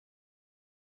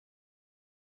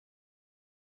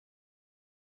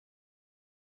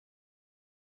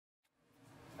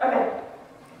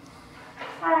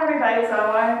everybody.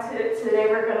 So today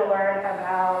we're going to learn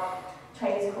about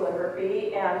Chinese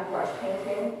calligraphy and brush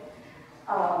painting.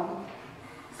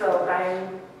 So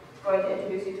I'm going to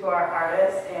introduce you to our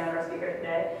artist and our speaker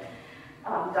today,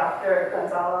 Dr.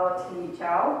 Gonzalo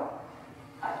Chua,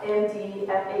 MD,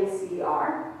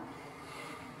 FACR.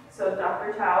 So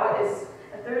Dr. Chua is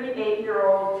a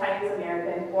 38-year-old Chinese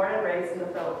American born and raised in the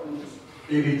Philippines.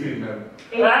 83 men.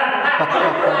 He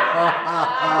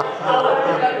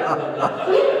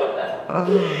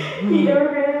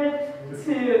immigrated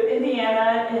to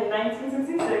Indiana in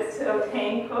 1966 to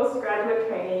obtain postgraduate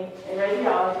training in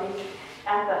radiology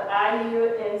at the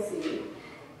IUNC.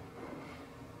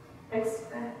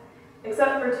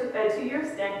 Except for a two-year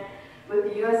stint with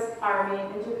the U.S. Army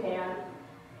in Japan,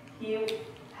 he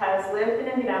has lived in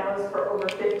Indianapolis for over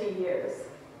 50 years.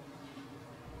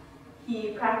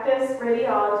 He practiced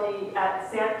radiology at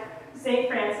St.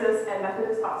 Francis and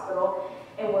Methodist Hospital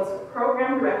and was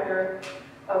program director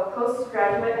of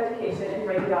postgraduate education in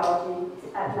radiology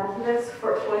at Methodist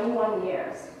for 21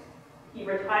 years. He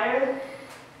retired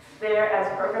there as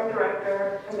program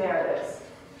director emeritus.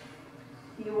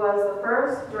 He was the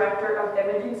first director of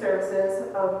imaging services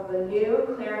of the new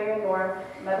Clarion North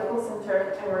Medical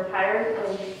Center and retired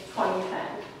in 2010.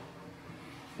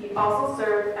 He also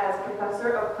served as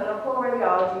professor of clinical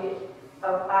radiology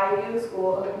of IU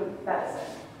School of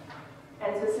Medicine.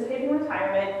 Anticipating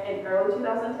retirement in early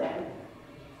 2010,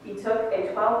 he took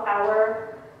a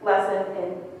 12-hour lesson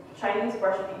in Chinese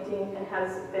brush painting and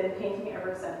has been painting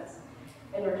ever since.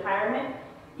 In retirement,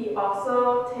 he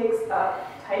also takes up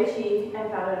Tai Chi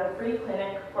and founded a free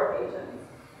clinic for Asians.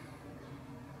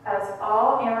 As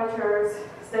all amateurs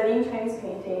studying Chinese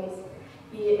paintings,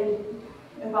 he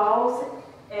involves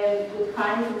in the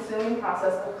time-consuming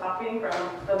process of copying from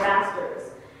the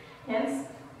masters. Hence,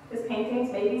 his paintings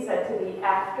may be said to be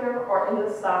after or in the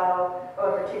style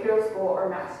of a particular school or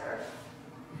master.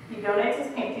 He donates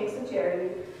his paintings to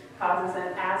charity causes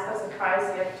and as a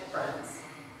surprise gift to friends.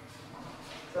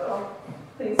 So,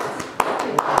 please.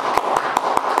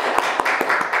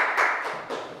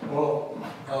 Well,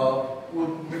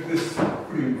 we'll make this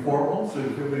pretty informal, so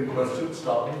if you have any questions,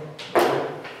 stop me.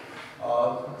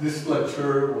 This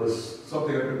lecture was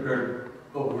something I prepared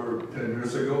over 10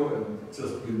 years ago and it's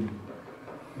just been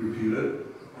repeated.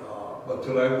 But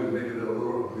tonight we'll make it a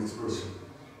little of this version.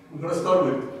 We're going to start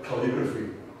with calligraphy.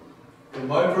 In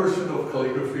my version of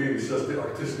calligraphy, it's just the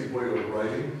artistic way of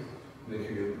writing,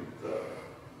 making it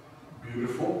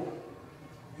beautiful.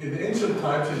 In ancient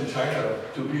times in China,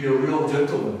 to be a real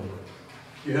gentleman,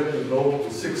 you have to know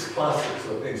the 6 classics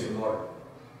of ancient art.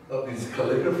 That means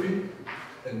calligraphy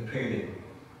and painting.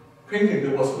 Painting,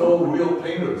 there was no real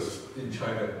painters in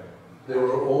China. They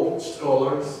were all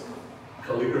scholars,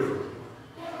 calligraphers.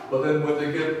 But then when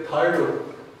they get tired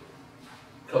of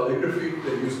calligraphy,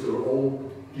 they use their old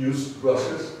used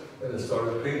brushes and they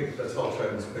started painting. That's how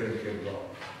Chinese painting came about.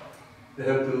 They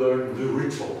have to learn the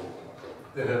ritual.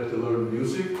 They have to learn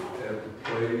music. They have to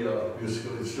play a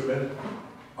musical instrument,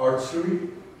 archery.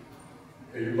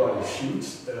 Everybody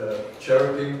shoots,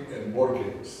 charioting, and war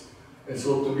games. And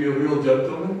so to be a real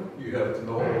gentleman, you have to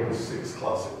know all the 6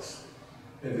 classics.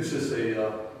 And this is an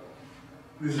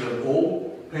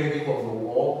old painting on the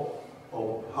wall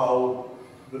of how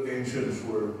the ancients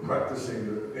were practicing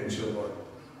their ancient art.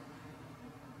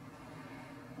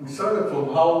 We started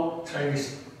from how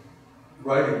Chinese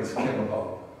writings came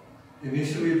about.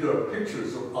 Initially, there are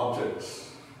pictures of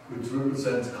objects which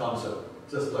represent concept,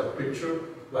 just like picture,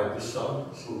 like the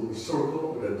sun, so a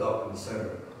circle with a dot in the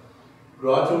center.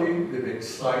 Gradually, they make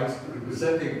signs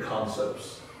representing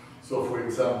concepts. So for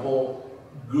example,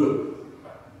 good.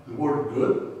 The word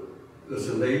good, there's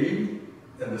a lady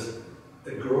and there's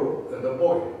a girl and a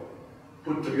boy.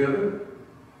 Put together,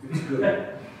 it's good.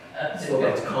 So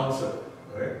that's concept,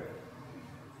 right?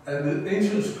 And the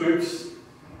ancient scripts,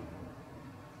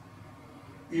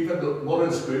 even the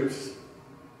modern scripts,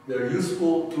 they're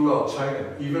useful throughout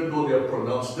China, even though they are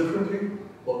pronounced differently,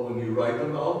 but when you write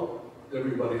them out,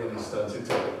 everybody understands each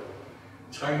other.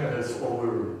 China has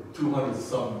over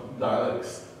 200-some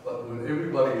dialects, but when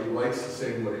everybody writes the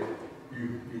same way,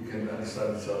 you can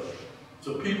understand each other.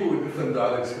 So people with different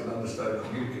dialects can understand and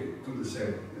communicate through the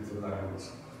same written language.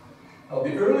 Now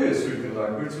the earliest written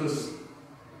language was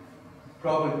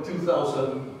probably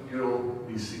 2,000-year-old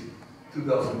BC,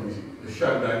 2000 BC, the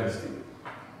Shang Dynasty.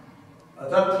 At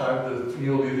that time, the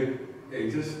Neolithic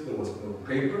ages, there was no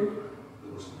paper,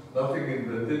 there was nothing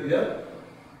invented yet.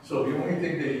 So the only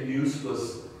thing they used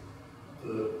was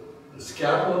the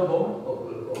scapula bone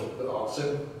of the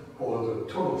oxen or the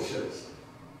turtle shells.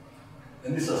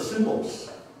 And these are symbols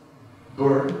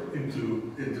burned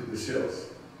into the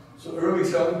shells. So early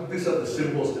Xiang, these are the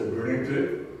symbols they're burning to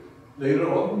it.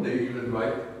 Later on, they even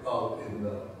write out in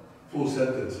full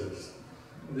sentences.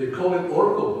 They call it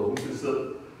oracle bones. Is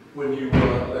that when you,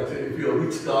 like say, if you're a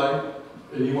rich guy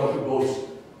and you want to go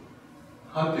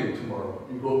hunting tomorrow,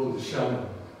 you go to the shaman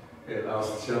and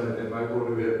ask the shaman, am I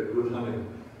going to get a good hunting?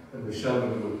 And the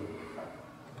shaman would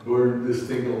burn this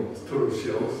thing on turtle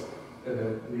shells, and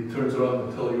then he turns around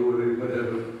and tells you whether you're going to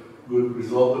have a good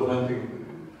result of hunting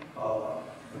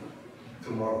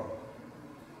tomorrow.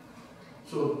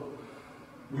 So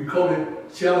we call it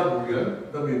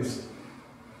Jiabuyan, that means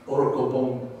oracle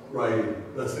bone writing.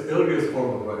 That's the earliest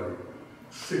form of writing,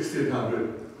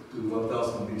 1600 to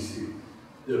 1000 BC.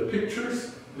 There are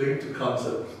pictures linked to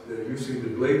concepts. They're using the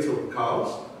blades of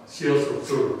cows, shells of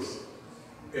turtles,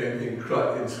 and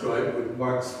inscribed with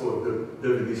marks for the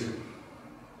divination.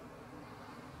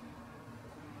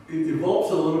 It evolves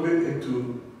a little bit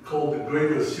into called the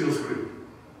Greater Seal Script,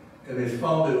 and it's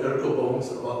found at Erko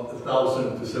bones about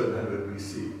 1000 to 700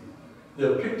 BC.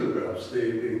 They're pictographs.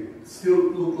 They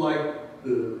still look like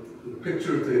the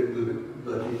picture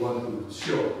that you want to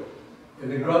show.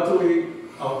 And then gradually,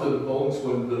 after the bones,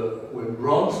 when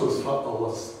bronze was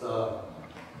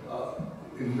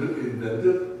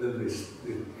invented, then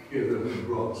they gave them in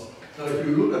bronze. Now, if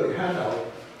you look at the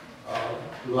handout,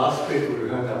 the last page of your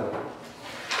handout,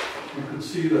 you could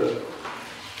see that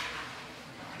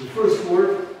the first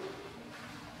word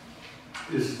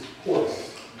is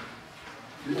horse.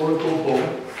 The oracle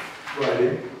bone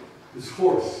writing is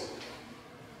horse.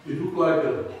 It looked like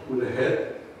with a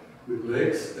head, with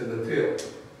legs, and a tail.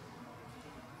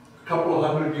 A couple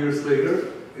of hundred years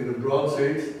later, in the Bronze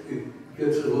Age, it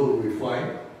gets a little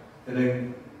refined, and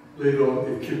then later on,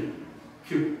 it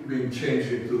keep being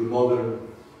changed into the modern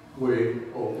way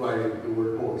of writing the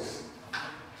word horse.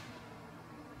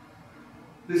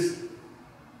 This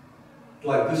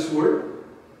word,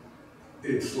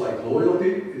 it's like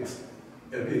loyalty,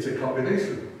 it's a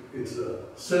combination. It's a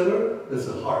center, there's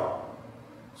a heart.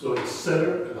 So it's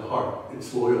center and a heart,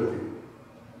 it's loyalty.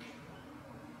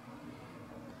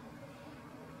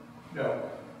 Now,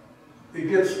 it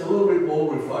gets a little bit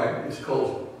more refined. It's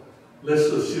called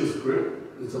Lesser Seal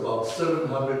Script. It's about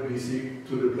 700 BC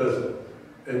to the present.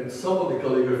 And some of the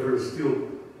calligraphers still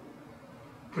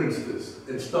print this.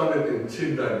 It started in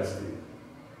Qin Dynasty.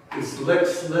 It's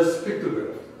less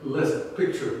pictograph, less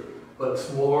picture, but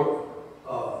it's more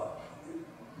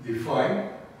defined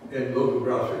and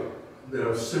logographic. There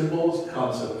are symbols,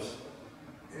 concepts.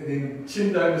 And in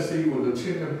Qin Dynasty, with the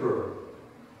Qin Emperor,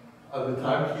 at the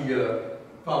time he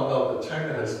found out that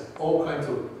China has all kinds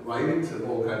of writings and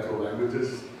all kinds of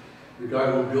languages, the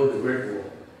guy who built the Great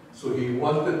Wall. So he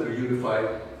wanted to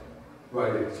unify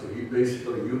writing. So he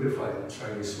basically unified the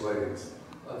Chinese writings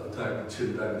at the time of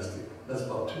Qin Dynasty. That's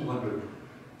about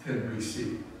 210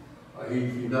 BC.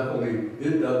 He not only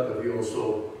did that, but he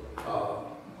also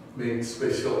made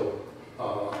special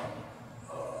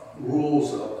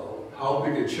rules of how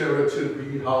big a chariot should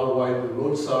be, how wide the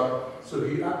roads are. So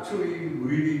he actually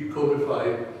really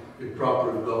codified a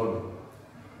proper government,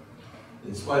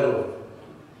 in spite of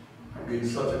being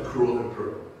such a cruel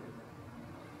emperor.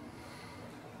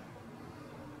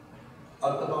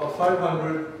 At about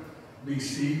 500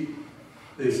 BC,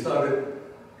 they started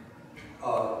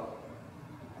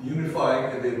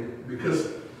unifying, and then because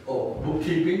of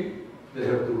bookkeeping, they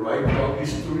have to write down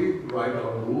history, write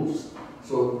down rules,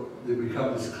 so they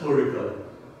become this clerical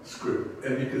script.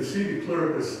 And you can see the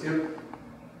clerical script,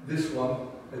 this one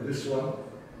and this one.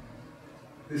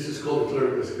 This is called the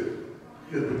clerical script.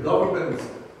 Because the government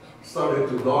started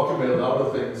to document a lot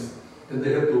of things, and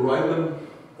they had to write them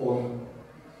on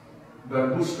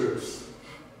bamboo strips.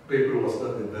 Paper was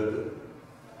not invented.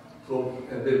 So,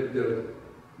 and they're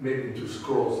made into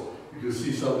scrolls. You can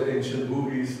see some of the ancient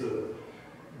movies,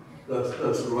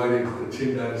 that's writing the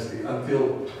Qin Dynasty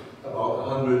until about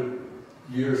 100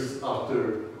 years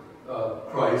after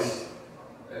Christ.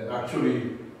 And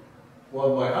actually,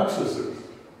 one of my ancestors,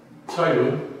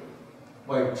 Chai-Lun,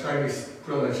 my Chinese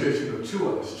pronunciation of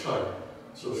Chua is Chai.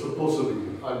 So supposedly,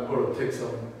 I'm going to take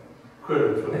some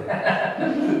credit for that.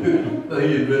 That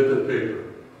he invented paper.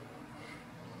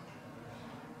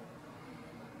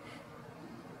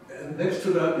 And next to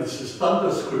that, it's the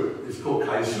standard script. It's called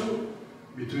Kaishu,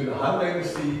 between the Han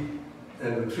Dynasty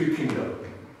and the Three Kingdoms,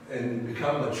 and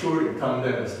become mature in Tang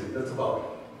Dynasty. That's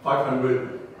about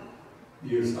 500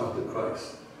 years after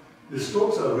Christ. The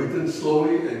strokes are written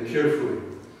slowly and carefully.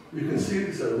 You can see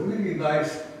it's a really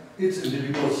nice, each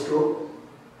individual stroke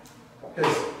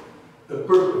has a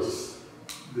purpose.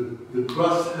 The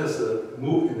brush has to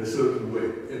move in a certain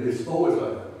way, and it's always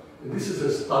like that. And this is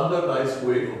a standardized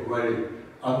way of writing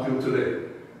until today.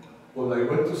 When I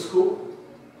went to school,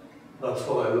 that's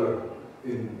what I learned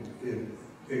in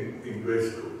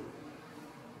grade school.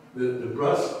 The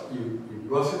brush, you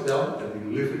brush it down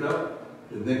and you lift it up.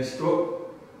 The next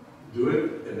stroke, do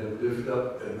it, and then lift it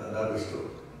up and another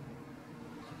stroke.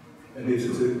 And it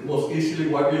is the most easily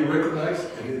widely recognized,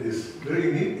 and it is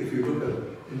very neat if you look at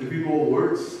individual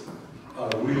words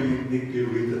are really neatly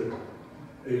written.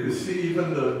 And you can see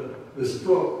even the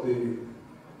stroke,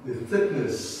 the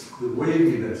thickness, the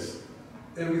waviness,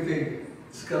 everything,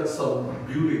 it's got some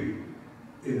beauty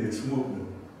in its movement,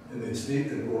 and it's neat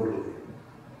and orderly.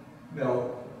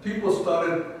 Now, people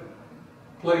started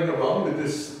playing around with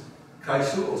this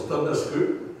kaisu or standard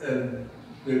script, and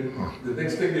the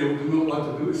next thing they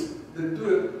want to do is they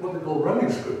do it what they call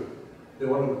running script. They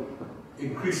want to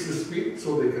increase the speed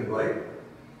so they can write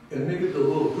and make it a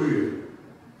little prettier.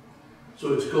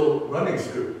 So it's called running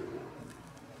script.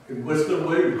 In Western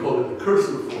way, we call it the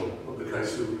cursive form of the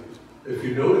kaisu. If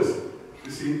you notice,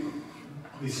 you see,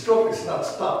 the stroke is not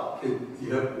stopped.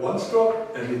 You have one stroke,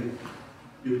 and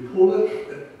you pull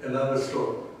it, another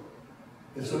stroke.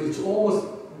 And so it's almost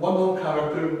one whole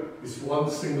character is one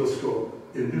single stroke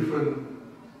in different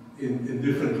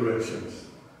directions.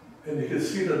 And you can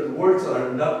see that the words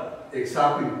are not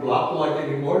exactly block-like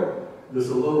anymore. There's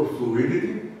a little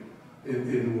fluidity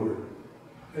in the word.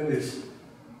 And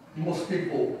most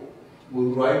people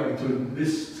will write between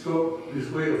this stroke, this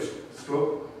way of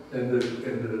stroke, and the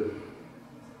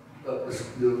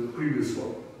previous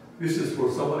one. This is for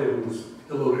somebody who's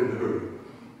a little in a hurry.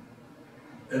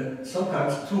 And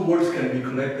sometimes two words can be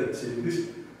connected. See,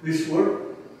 this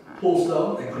word pulls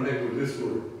down and connects with this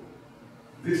word.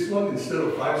 This one, instead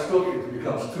of 5 stroke, it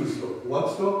becomes 2 stroke.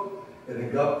 1 stroke, and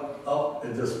then go up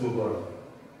and just move on.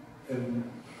 And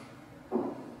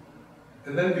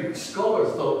then the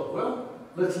scholars thought, well,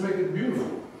 let's make it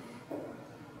beautiful.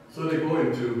 So they go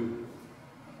into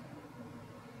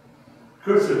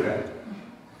cursive hand.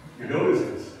 You notice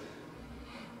this.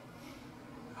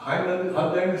 Han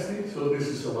Dynasty, so this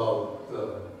is about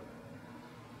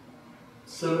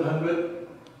 700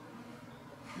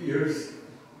 years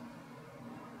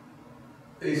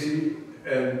AC,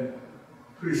 and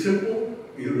pretty simple,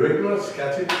 irregular,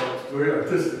 sketchy, but very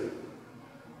artistic.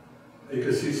 You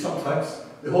can see sometimes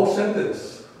the whole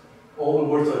sentence, all the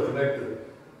words are connected.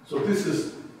 So this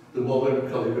is the modern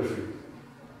calligraphy.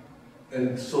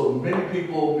 And so many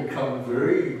people become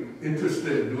very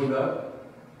interested in doing that,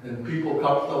 and people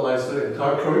capitalize their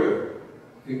entire career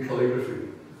in calligraphy.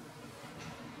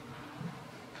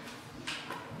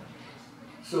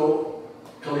 So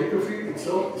calligraphy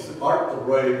itself is the art of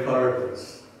writing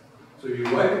characters. So you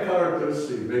write the characters,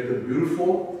 so you make them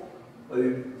beautiful, but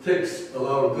it takes a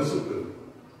lot of discipline.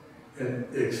 And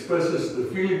it expresses the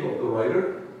feeling of the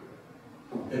writer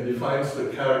and defines the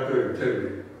character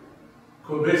integrity.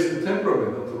 Conveys the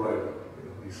temperament of the writer.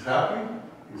 He's happy,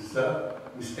 he's sad,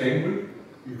 he's angry.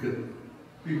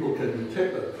 People can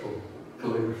detect that from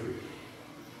calligraphy.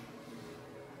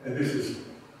 And this is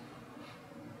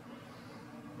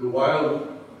the wild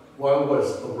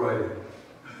west of writing.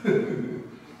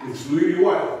 It's really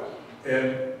wild.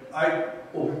 And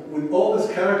with all these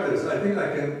characters, I think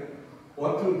I can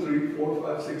 1, 2, 3, 4,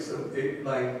 5, 6, 7, 8,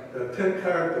 9, 10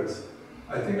 characters.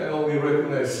 I think I only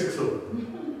recognize 6 of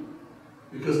them.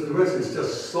 Because the rest is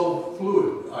just so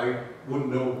fluid, I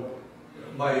wouldn't know.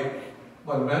 My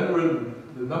Mandarin,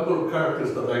 the number of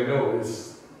characters that I know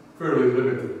is fairly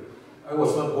limited. I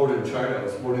was not born in China, I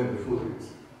was born in the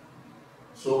Philippines.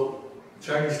 So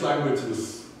Chinese language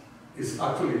is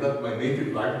actually not my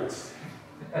native language.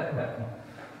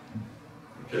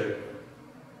 Okay.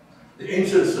 The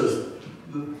ancient says,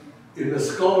 in a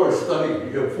scholar study,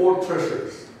 you have 4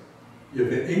 treasures. You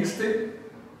have the ink stick,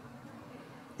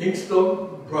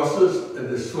 inkstone, brushes, and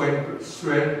the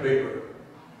strand paper.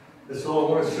 And so I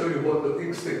want to show you what the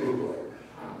ink stick looks like.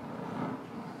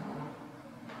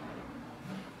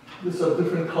 These are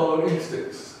different colored ink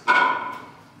sticks.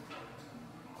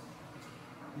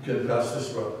 You can pass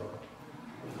this around.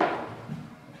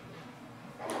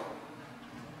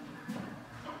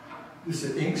 This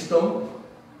is inkstone.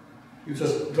 You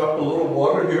just drop a little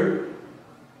water here,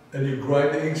 and you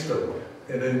grind the inkstone,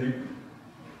 and then you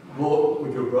roll it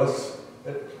with your brush.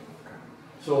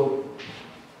 So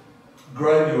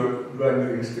grind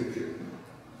your ink stick here.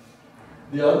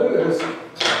 The other is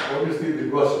obviously the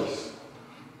brushes.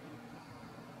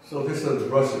 So these are the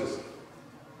brushes.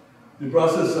 The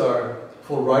brushes are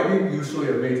for writing, usually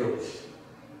are made of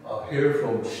hair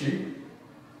from sheep,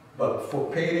 but for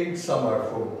painting, some are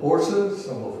from horses,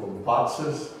 some are from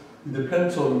boxes. It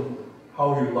depends on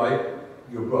how you like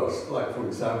your brush. Like for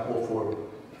example,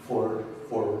 for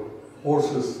for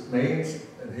horses' manes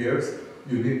and hairs,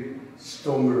 you need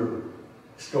stronger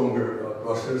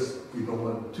brushes. You don't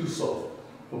want too soft.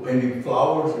 For painting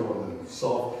flowers, you want them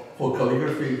soft. For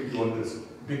calligraphy, you want this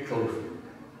big calligraphy.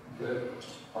 Okay?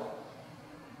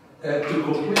 And to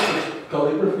complete the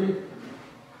calligraphy,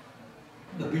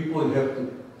 the people have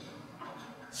to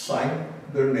sign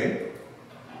their name,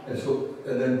 and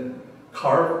then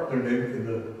carve their name in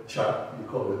the chalk. You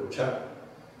call it chalk.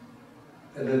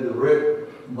 And then the red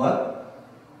mud,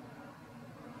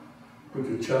 put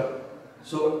your chalk.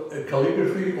 So a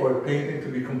calligraphy or a painting to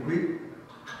be complete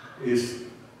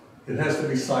it has to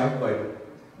be signed by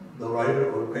the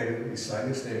writer or painter. He sign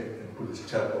his name and put his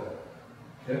chalk on.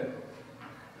 Okay?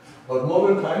 But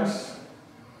modern times,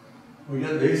 we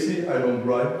get lazy. I don't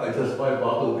write. I just buy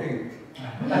bottle ink,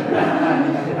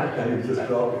 and you just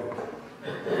drop it.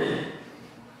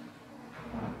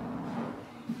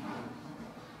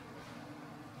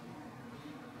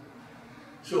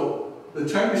 So the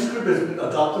Chinese script has been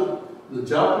adopted. The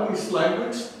Japanese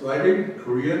language, writing,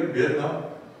 Korean, Vietnam,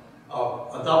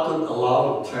 adopted a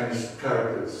lot of Chinese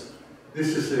characters.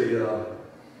 This is a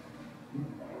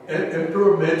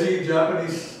Emperor Meiji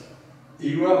Japanese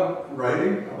era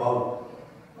writing about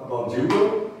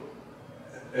judo,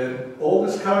 and all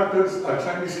these characters are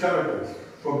Chinese characters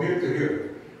from here to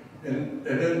here, and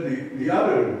then the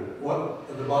other one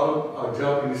at the bottom are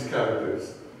Japanese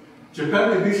characters.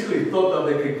 Japan initially thought that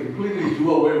they could completely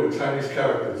do away with Chinese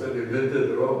characters and invented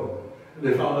their own. And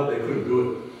they found out they couldn't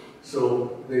do it.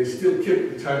 So they still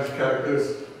kept the Chinese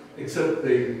characters, except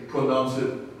they pronounce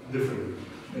it differently.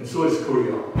 And so is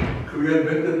Korea. Korea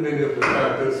invented many of the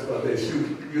characters, but they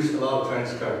used a lot of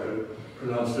Chinese characters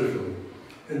pronounced differently.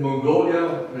 In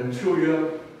Mongolia,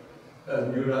 Manchuria,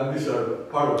 and Yunnan, these are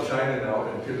part of China now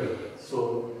and Tibet.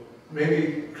 So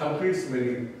many countries,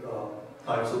 many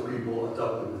types of people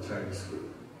adopted the Chinese script.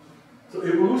 So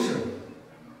evolution.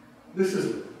 This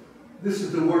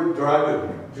is the word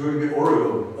dragon during the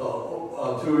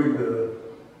during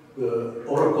the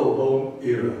oracle bone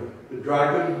era. The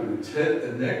dragon with its head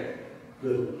and neck,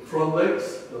 the front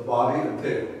legs, the body and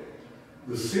tail.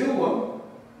 The seal one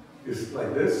is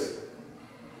like this,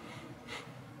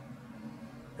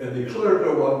 and the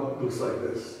clerical one looks like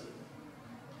this.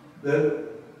 Then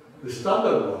the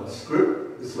standard one,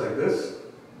 script, is like this.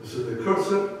 This is the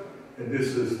cursive, and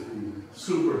this is the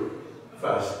super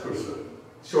fast cursive,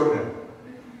 shorthand.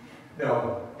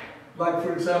 Now, like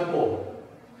for example,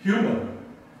 human.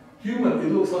 Human,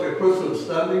 it looks like a person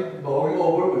standing, bowing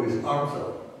over with his arms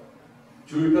out.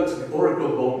 That's the oracle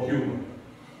bone human.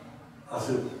 As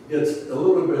it gets a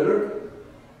little better,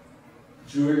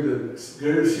 during the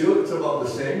greater seal, it's about the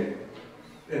same.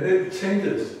 And then it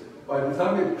changes. By the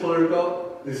time it clears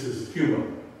out, this is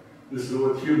human. This is the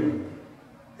word human.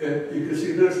 And you can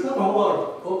see there's not a whole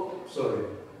lot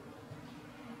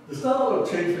there's not a lot of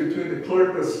change between the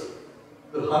clericus,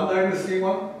 the Han Dynasty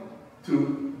one,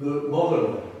 to the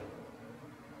modern one.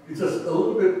 It's just a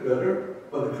little bit better,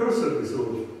 but the cursive is a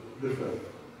little different.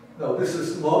 Now this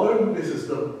is modern, this is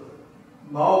the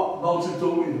Mao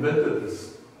Zedong invented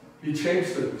this. He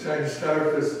changed the Chinese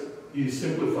characters, he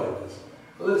simplified this.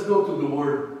 But let's go to the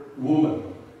word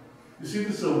woman. You see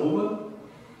this is a woman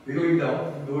kneeling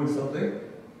down, doing something.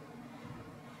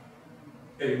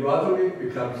 And gradually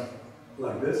becomes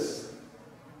like this.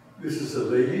 This is a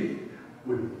lady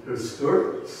with her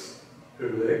skirts, her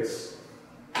legs,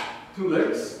 2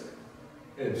 legs,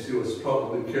 and she was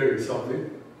probably carrying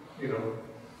something, you know.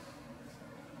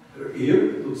 Her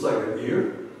ear looks like an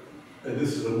ear, and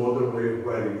this is a modern way of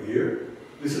writing ear.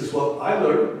 This is what I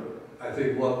learned, I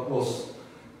think what most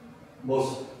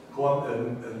Kwan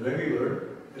and Lenny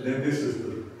learned, and then this is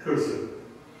the cursive,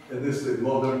 and this is the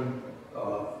modern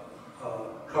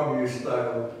communist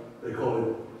style, they call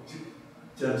it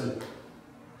Jansen.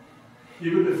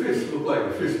 Even the fish looked like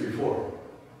a fish before.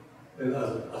 And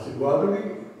as it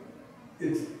gradually,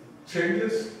 it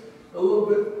changes a little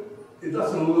bit. It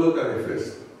doesn't look like a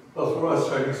fish. But for us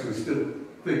Chinese, we still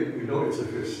think we know it's a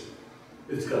fish.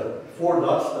 It's got 4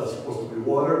 dots that's supposed to be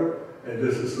water, and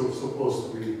this is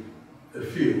supposed to be a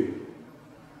field.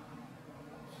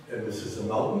 And this is a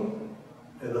mountain,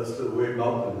 and that's the way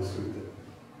mountain is written.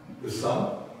 The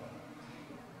sun,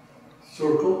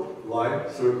 circle, line,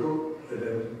 circle, and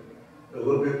then a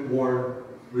little bit more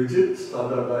rigid,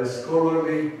 standardized,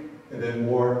 scholarly, and then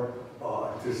more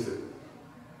artistic.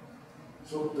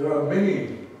 So there are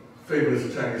many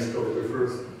famous Chinese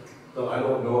calligraphers that I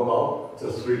don't know about,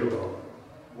 just read about.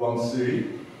 Wang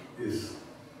Xi is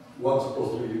one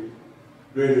supposed to be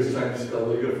greatest Chinese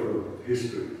calligrapher of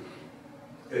history.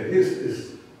 And his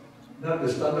is not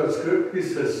the standard script,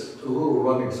 his has a little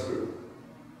running script.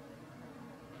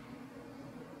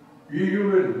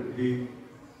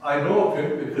 I know of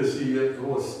him because he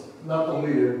was not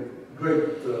only a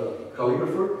great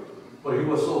calligrapher, but he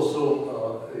was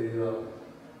also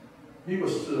he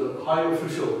was a high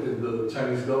official in the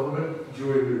Chinese government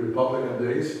during the Republican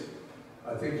days.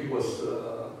 I think he was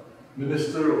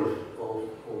Minister of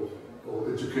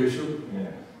Education.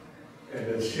 Yeah. And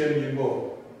then Xian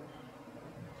Yimou.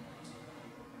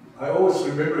 I always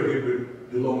remember him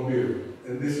with the long beard.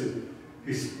 And this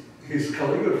is his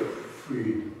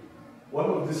calligraphy. One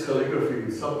of this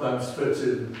calligraphy sometimes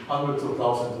stretches hundreds of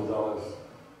thousands of dollars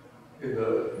in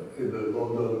the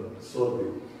London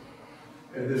Sotheby.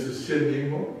 And this is Xian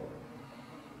Yimou,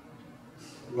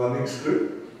 running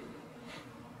script.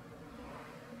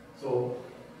 So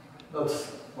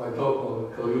that's my talk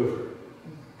on calligraphy.